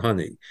milk and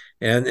honey.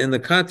 And in the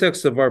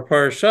context of our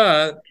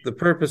parashah, the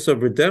purpose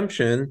of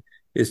redemption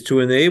is to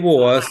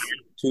enable us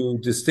to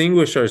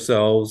distinguish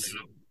ourselves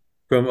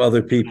from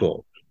other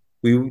people.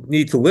 We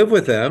need to live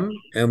with them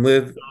and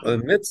live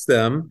amidst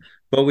them,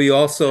 but we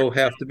also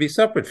have to be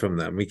separate from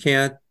them. We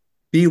can't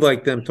be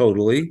like them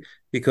totally,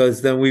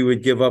 because then we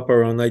would give up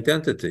our own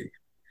identity.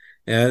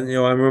 And,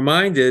 I'm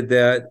reminded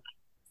that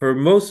for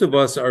most of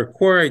us, our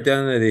core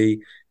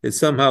identity is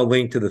somehow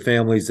linked to the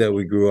families that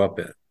we grew up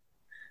in.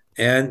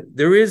 And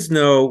there is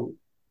no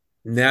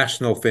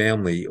national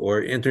family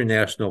or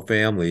international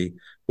family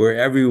where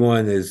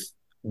everyone is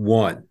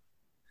one.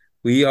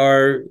 We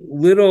are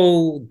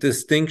little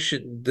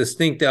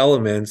distinct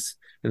elements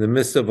in the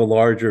midst of a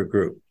larger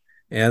group.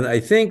 And I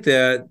think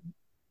that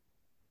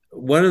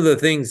one of the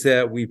things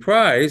that we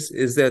prize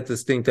is that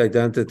distinct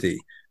identity,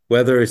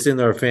 whether it's in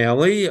our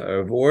family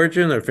of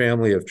origin or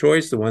family of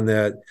choice, the one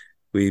that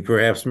we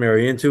perhaps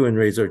marry into and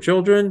raise our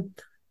children,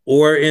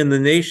 or in the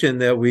nation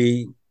that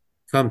we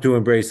come to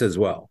embrace as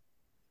well.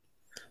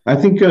 I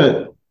think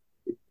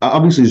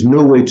obviously there's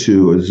no way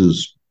to, this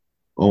is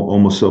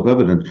almost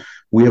self-evident,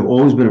 we have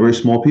always been a very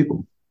small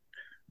people.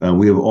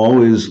 We have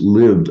always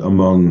lived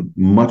among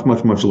much,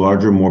 much, much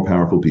larger, more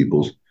powerful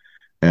peoples.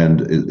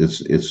 And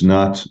it's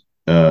not,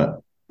 as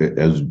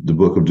the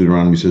book of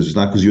Deuteronomy says, it's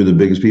not because you're the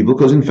biggest people,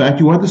 because in fact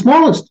you are the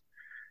smallest.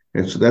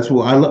 That's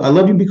why I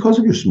love you, because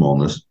of your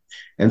smallness.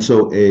 And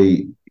so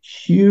a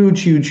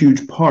huge, huge,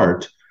 huge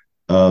part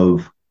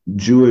of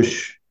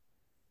Jewish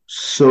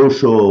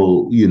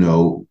social,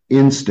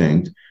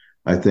 instinct,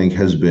 I think,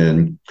 has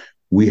been,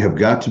 we have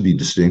got to be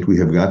distinct. We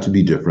have got to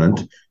be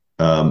different,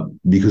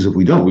 because if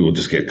we don't, we will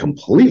just get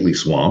completely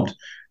swamped.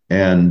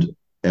 And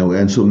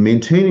so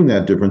maintaining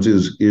that difference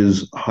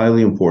is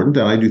highly important.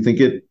 And I do think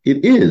it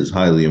is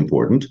highly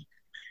important.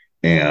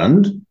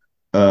 And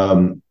I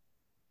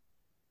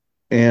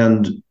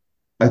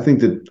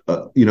think that,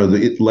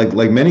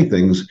 like many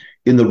things,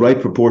 in the right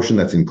proportion,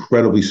 that's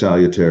incredibly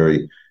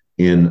salutary.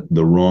 In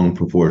the wrong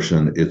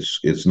proportion,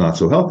 it's not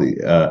so healthy.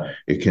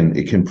 It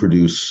can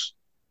produce,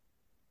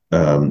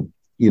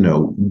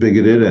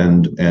 bigoted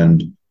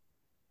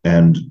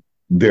and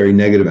very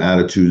negative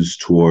attitudes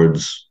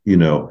towards,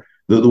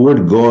 the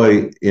word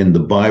goy in the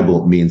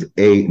Bible means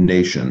a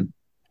nation.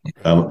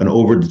 And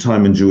over the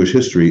time in Jewish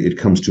history, it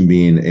comes to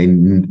mean a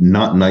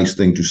not nice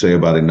thing to say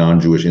about a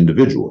non-Jewish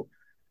individual.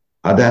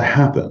 That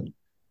happened,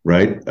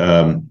 right?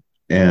 And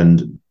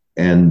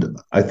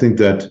I think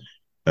that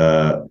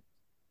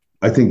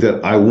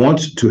I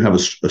want to have a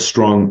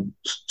strong,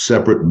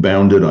 separate,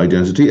 bounded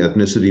identity.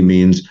 Ethnicity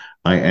means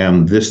I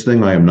am this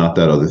thing, I am not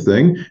that other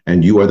thing,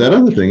 and you are that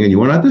other thing, and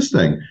you are not this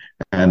thing.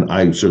 And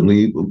I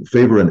certainly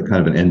favor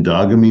kind of an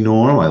endogamy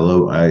norm.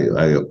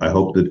 I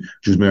hope that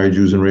Jews marry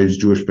Jews and raise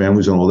Jewish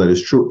families, and all that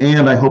is true.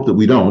 And I hope that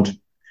we don't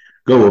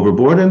go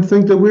overboard and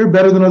think that we're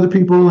better than other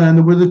people and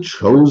that we're the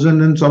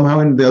chosen, and somehow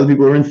the other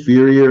people are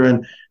inferior.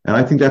 And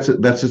I think that's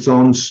its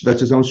own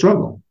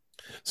struggle.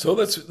 So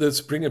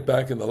let's bring it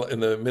back in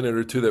the minute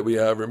or two that we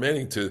have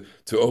remaining to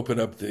open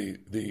up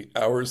the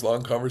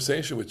hours-long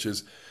conversation, which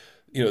is,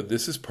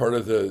 this is part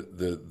of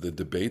the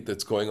debate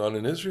that's going on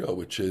in Israel,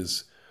 which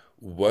is,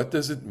 what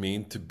does it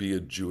mean to be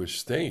a Jewish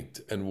state?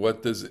 And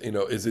what does,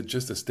 is it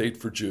just a state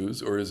for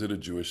Jews, or is it a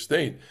Jewish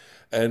state?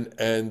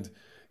 And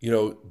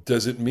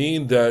does it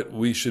mean that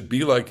we should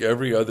be like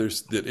every other,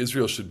 that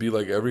Israel should be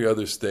like every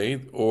other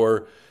state?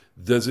 Or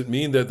does it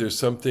mean that there's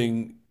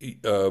something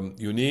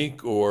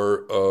unique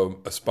or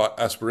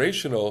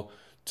aspirational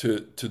to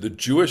the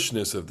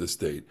Jewishness of the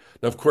state?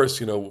 Now, of course,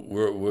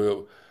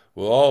 we'll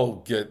all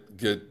get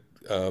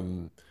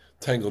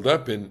tangled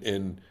up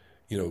in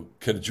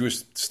can a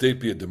Jewish state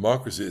be a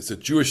democracy? It's a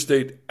Jewish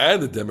state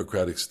and a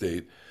democratic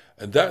state,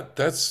 and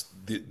that's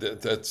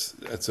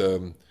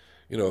a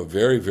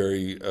very,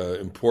 very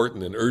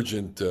important and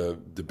urgent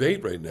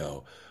debate right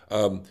now.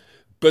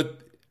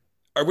 But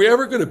are we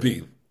ever going to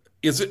be?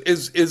 Is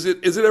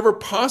it ever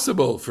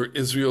possible for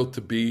Israel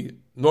to be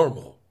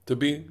normal, to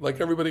be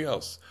like everybody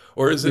else,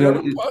 or is it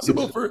ever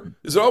possible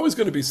is it always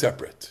going to be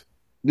separate?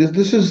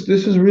 This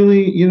is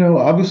really,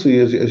 obviously,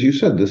 as you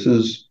said, this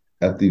is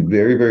at the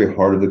very, very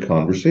heart of the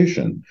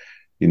conversation.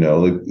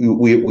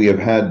 We have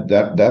had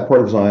that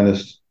part of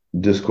Zionist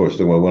discourse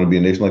that I want to be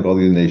a nation like all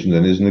the other nations,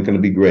 and isn't it going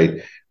to be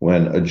great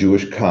when a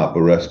Jewish cop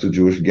arrests a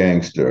Jewish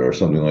gangster or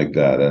something like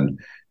that?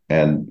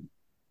 And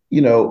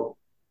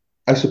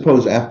I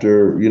suppose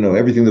after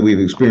everything that we've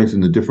experienced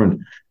in the different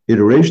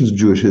iterations of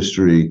Jewish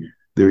history,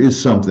 there is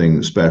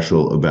something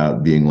special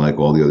about being like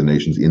all the other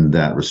nations in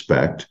that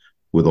respect,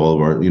 with all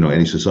of our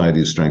any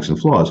society's strengths and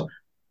flaws.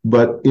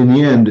 But in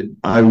the end,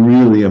 I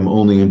really am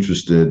only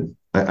interested.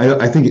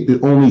 I think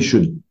it only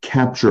should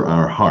capture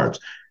our hearts,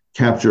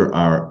 capture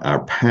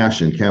our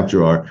passion,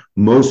 capture our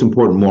most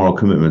important moral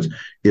commitments.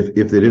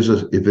 If it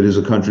is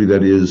a country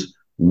that is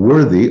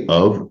worthy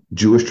of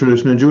Jewish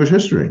tradition and Jewish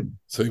history.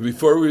 So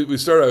before we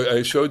start,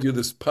 I showed you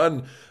this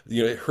pun.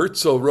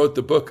 Herzl wrote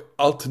the book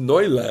Alt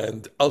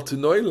Neuland,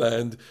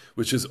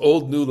 which is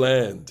old new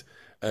land,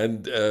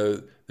 and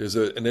there's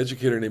an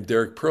educator named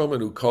Derek Perlman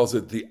who calls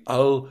it the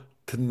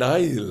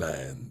Al-Tanai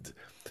land,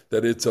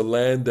 that it's a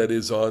land that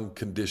is on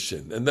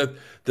condition, and that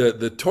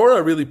the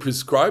Torah really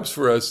prescribes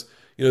for us,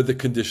 the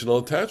conditional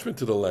attachment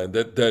to the land.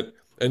 That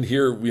and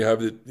here we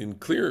have it in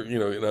clear,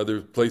 in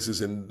other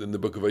places in the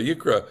book of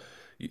Vayikra.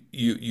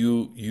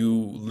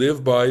 You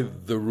live by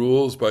the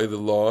rules, by the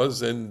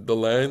laws, and the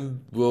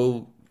land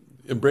will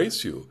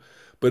embrace you.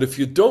 But if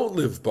you don't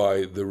live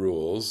by the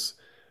rules,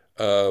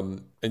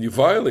 and you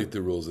violate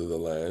the rules of the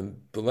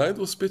land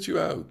will spit you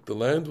out. The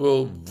land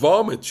will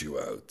vomit you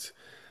out.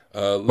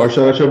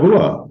 Parsha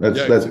Shavua.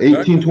 That's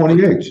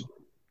 1828.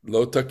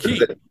 Lo taki.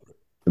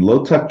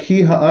 Lo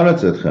taki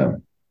ha'aretz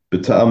etchem.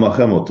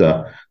 B'ta'amachem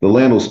ota. The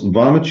land will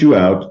vomit you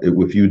out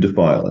if you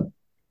defile it.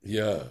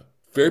 Yeah,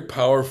 very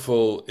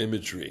powerful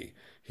imagery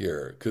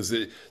here, because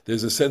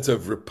there's a sense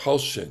of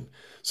repulsion.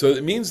 So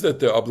it means that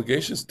the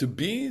obligation is to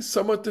be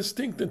somewhat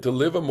distinct and to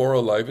live a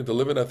moral life and to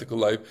live an ethical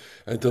life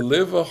and to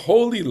live a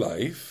holy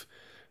life.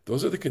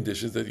 Those are the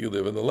conditions that you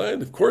live in the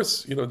land. Of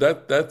course,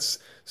 that's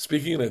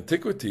speaking in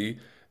antiquity.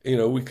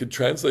 We could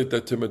translate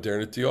that to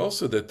modernity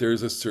also, that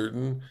there's a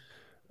certain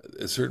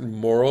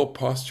moral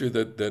posture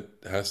that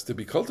has to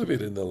be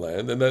cultivated in the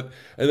land, and that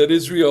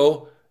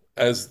Israel,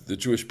 as the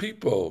Jewish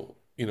people,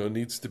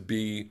 needs to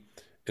be,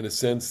 in a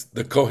sense,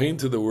 the Kohen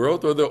to the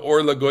world, or the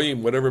Or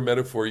Lagoyim, whatever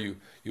metaphor you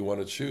want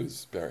to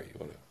choose. Barry, you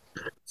want to?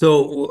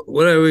 So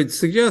what I would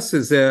suggest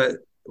is that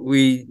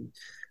we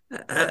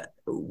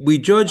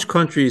judge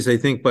countries, I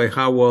think, by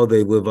how well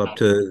they live up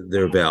to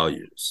their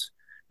values.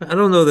 I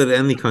don't know that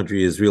any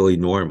country is really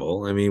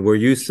normal. I mean, we're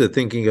used to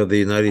thinking of the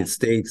United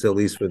States, at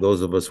least for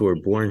those of us who were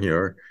born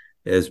here,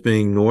 as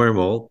being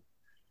normal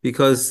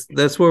because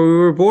that's where we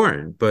were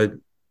born. But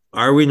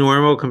are we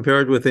normal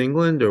compared with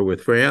England or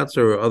with France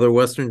or other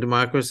Western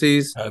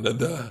democracies?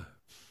 Canada.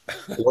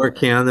 Or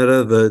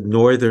Canada, the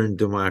northern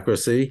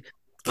democracy.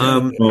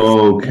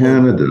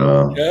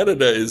 Canada.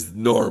 Canada is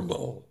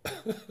normal.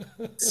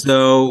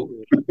 So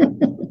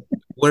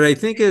what I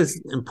think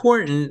is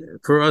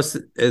important for us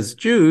as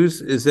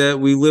Jews is that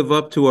we live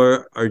up to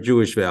our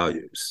Jewish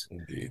values.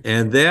 Indeed.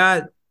 And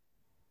that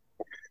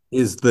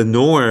is the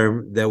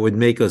norm that would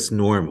make us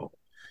normal.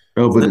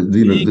 Oh, but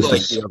this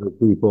like is the other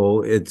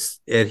people. It's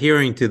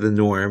adhering to the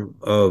norm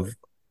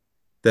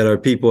that our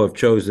people have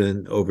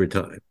chosen over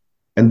time.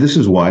 And this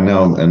is why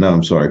now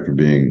I'm sorry for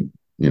being,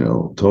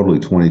 totally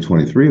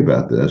 2023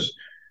 about this.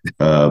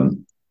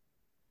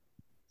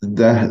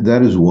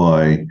 That is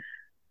why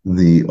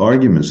the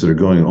arguments that are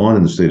going on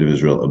in the state of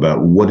Israel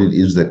about what it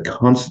is that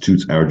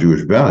constitutes our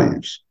Jewish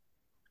values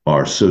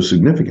are so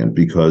significant,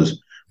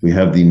 because we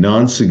have the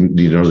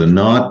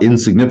not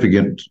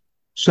insignificant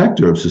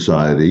sector of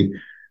society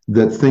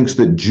that thinks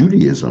that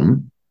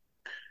Judaism,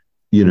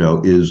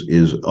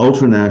 is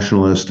ultra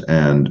nationalist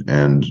and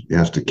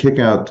has to kick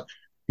out,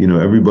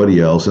 everybody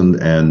else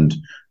and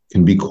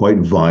can be quite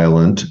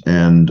violent.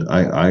 And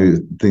I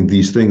think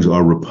these things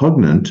are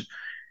repugnant,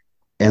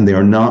 and they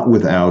are not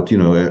without,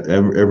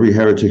 every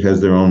heretic has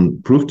their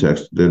own proof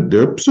text. They're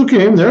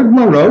psukim, they're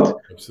marot,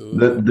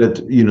 that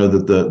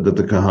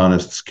the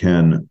Kahanists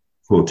can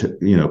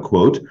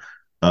quote.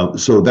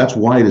 So that's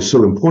why it is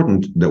so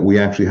important that we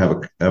actually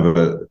have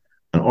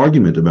an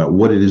argument about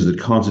what it is that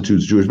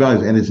constitutes Jewish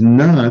values. And it's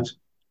not,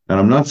 and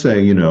I'm not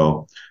saying,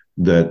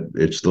 that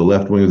it's the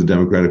left wing of the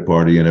Democratic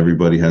Party and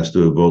everybody has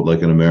to vote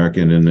like an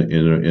American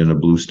in a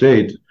blue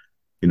state,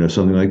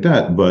 something like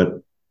that.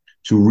 But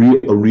a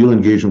real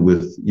engagement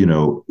with,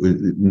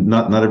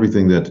 not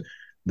everything that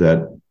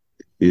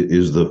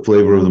is the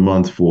flavor of the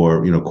month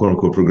for, quote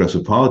unquote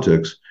progressive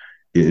politics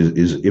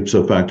is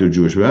ipso facto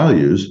Jewish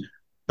values.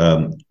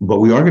 But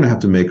we are going to have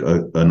to make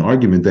an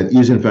argument that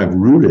is in fact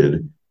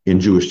rooted in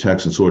Jewish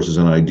texts and sources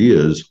and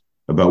ideas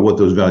about what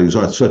those values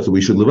are, such that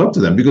we should live up to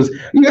them. Because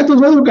you got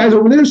those other guys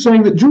over there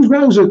saying that Jewish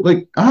values are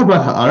like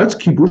Ahavat Haaretz,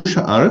 Kibush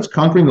Haaretz,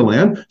 conquering the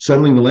land,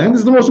 settling the land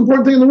is the most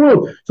important thing in the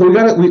world. So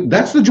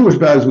that's the Jewish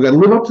values. We got to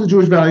live up to the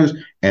Jewish values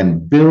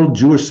and build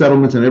Jewish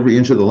settlements in every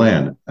inch of the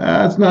land.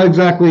 That's not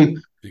exactly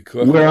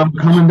where I'm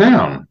coming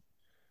down.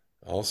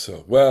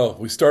 Also, well,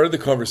 we started the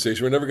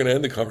conversation. We're never going to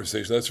end the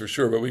conversation, that's for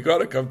sure. But we got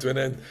to come to an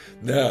end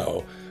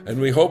now. And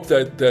we hope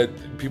that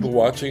people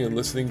watching and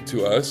listening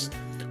to us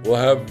will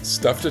have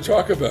stuff to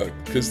talk about,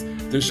 because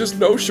there's just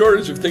no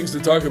shortage of things to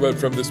talk about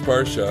from this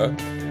parsha.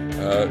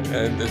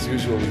 And as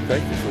usual, we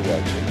thank you for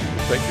watching.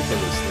 Thank you for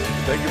listening.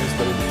 Thank you for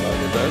spending the time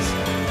with us.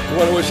 We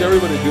want to wish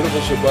everybody a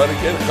beautiful Shabbat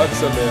again. Chag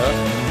Sameach.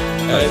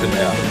 And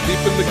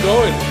keeping it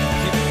going.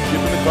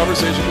 Keeping the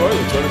conversation going.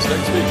 We'll join us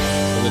next week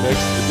for the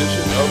next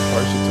edition of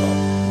Parsha Talk.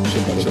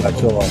 Shabbat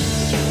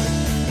Shalom.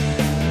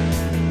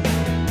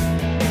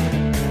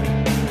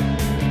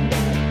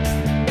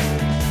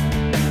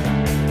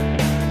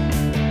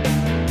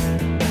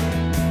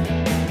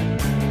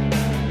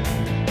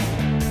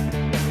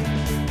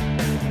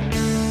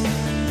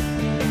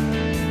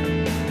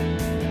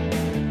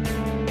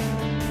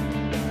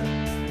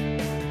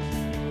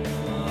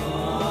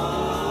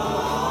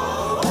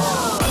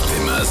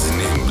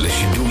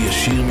 לשידור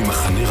ישיר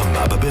ממחנה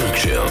רמה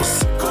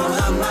בברקשיירס. כל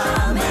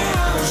רמה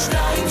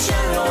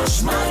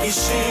 102.3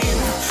 מרגישים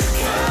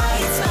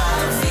קיץ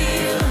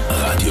באוויר.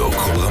 רדיו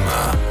כל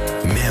רמה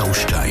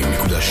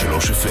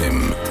 102.3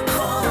 FM.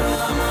 כל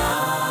רמה